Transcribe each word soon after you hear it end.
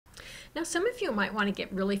Now some of you might want to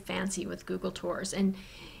get really fancy with Google Tours, and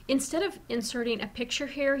instead of inserting a picture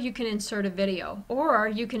here, you can insert a video, or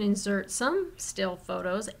you can insert some still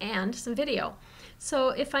photos and some video. So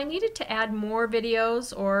if I needed to add more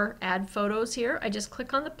videos or add photos here, I just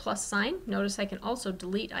click on the plus sign. Notice I can also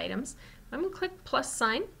delete items. I'm going to click plus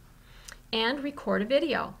sign and record a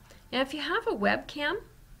video. Now if you have a webcam,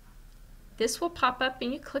 this will pop up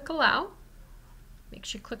and you click allow. Make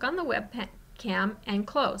sure you click on the webcam and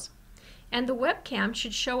close. And the webcam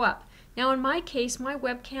should show up. Now in my case, my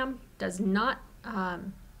webcam does not,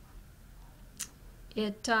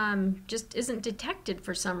 just isn't detected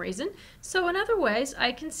for some reason. So in other ways,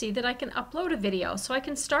 I can see that I can upload a video. So I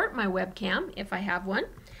can start my webcam, if I have one,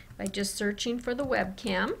 by just searching for the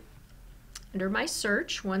webcam. Under my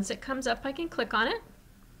search, once it comes up, I can click on it.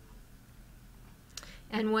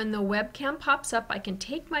 And when the webcam pops up, I can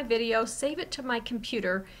take my video, save it to my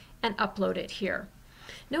computer, and upload it here.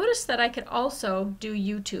 Notice that I could also do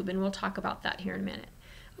YouTube, and we'll talk about that here in a minute.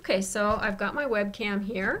 Okay, so I've got my webcam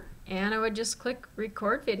here, and I would just click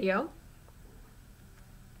record video.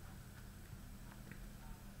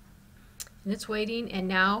 And it's waiting, and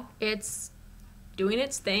now it's doing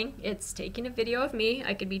its thing. It's taking a video of me.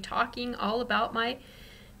 I could be talking all about my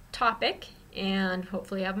topic and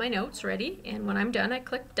hopefully have my notes ready. And when I'm done, I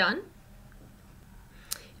click done.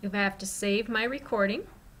 If I have to save my recording,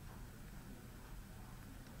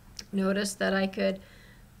 notice that I could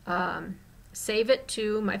save it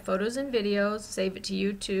to my photos and videos, save it to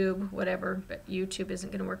YouTube, whatever, but YouTube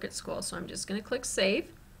isn't going to work at school, so I'm just going to click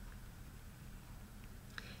save.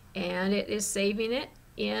 And it is saving it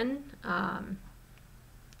in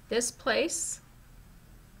this place.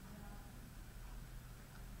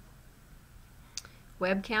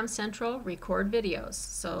 Webcam Central, record videos.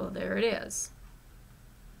 So there it is.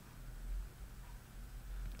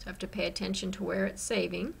 So I have to pay attention to where it's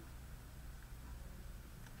saving,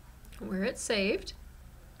 where it's saved.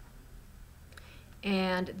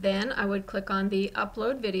 And then I would click on the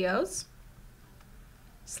upload videos,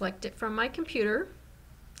 select it from my computer,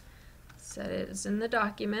 set it as in the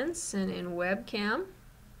documents and in webcam.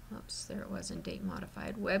 Oops, there it was in date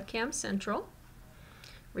modified. Webcam Central,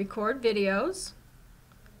 record videos.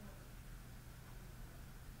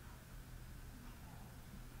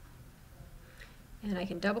 And I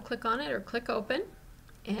can double click on it or click open,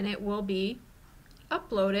 and it will be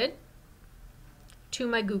uploaded to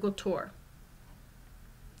my Google Tour.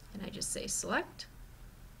 And I just say select,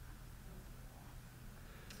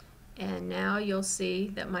 and now you'll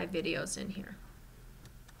see that my video's in here.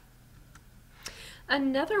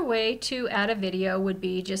 Another way to add a video would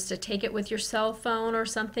be just to take it with your cell phone or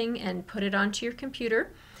something and put it onto your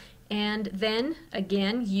computer, and then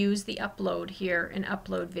again use the upload here and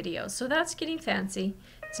upload videos. So that's getting fancy.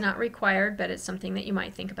 It's not required, but it's something that you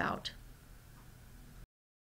might think about.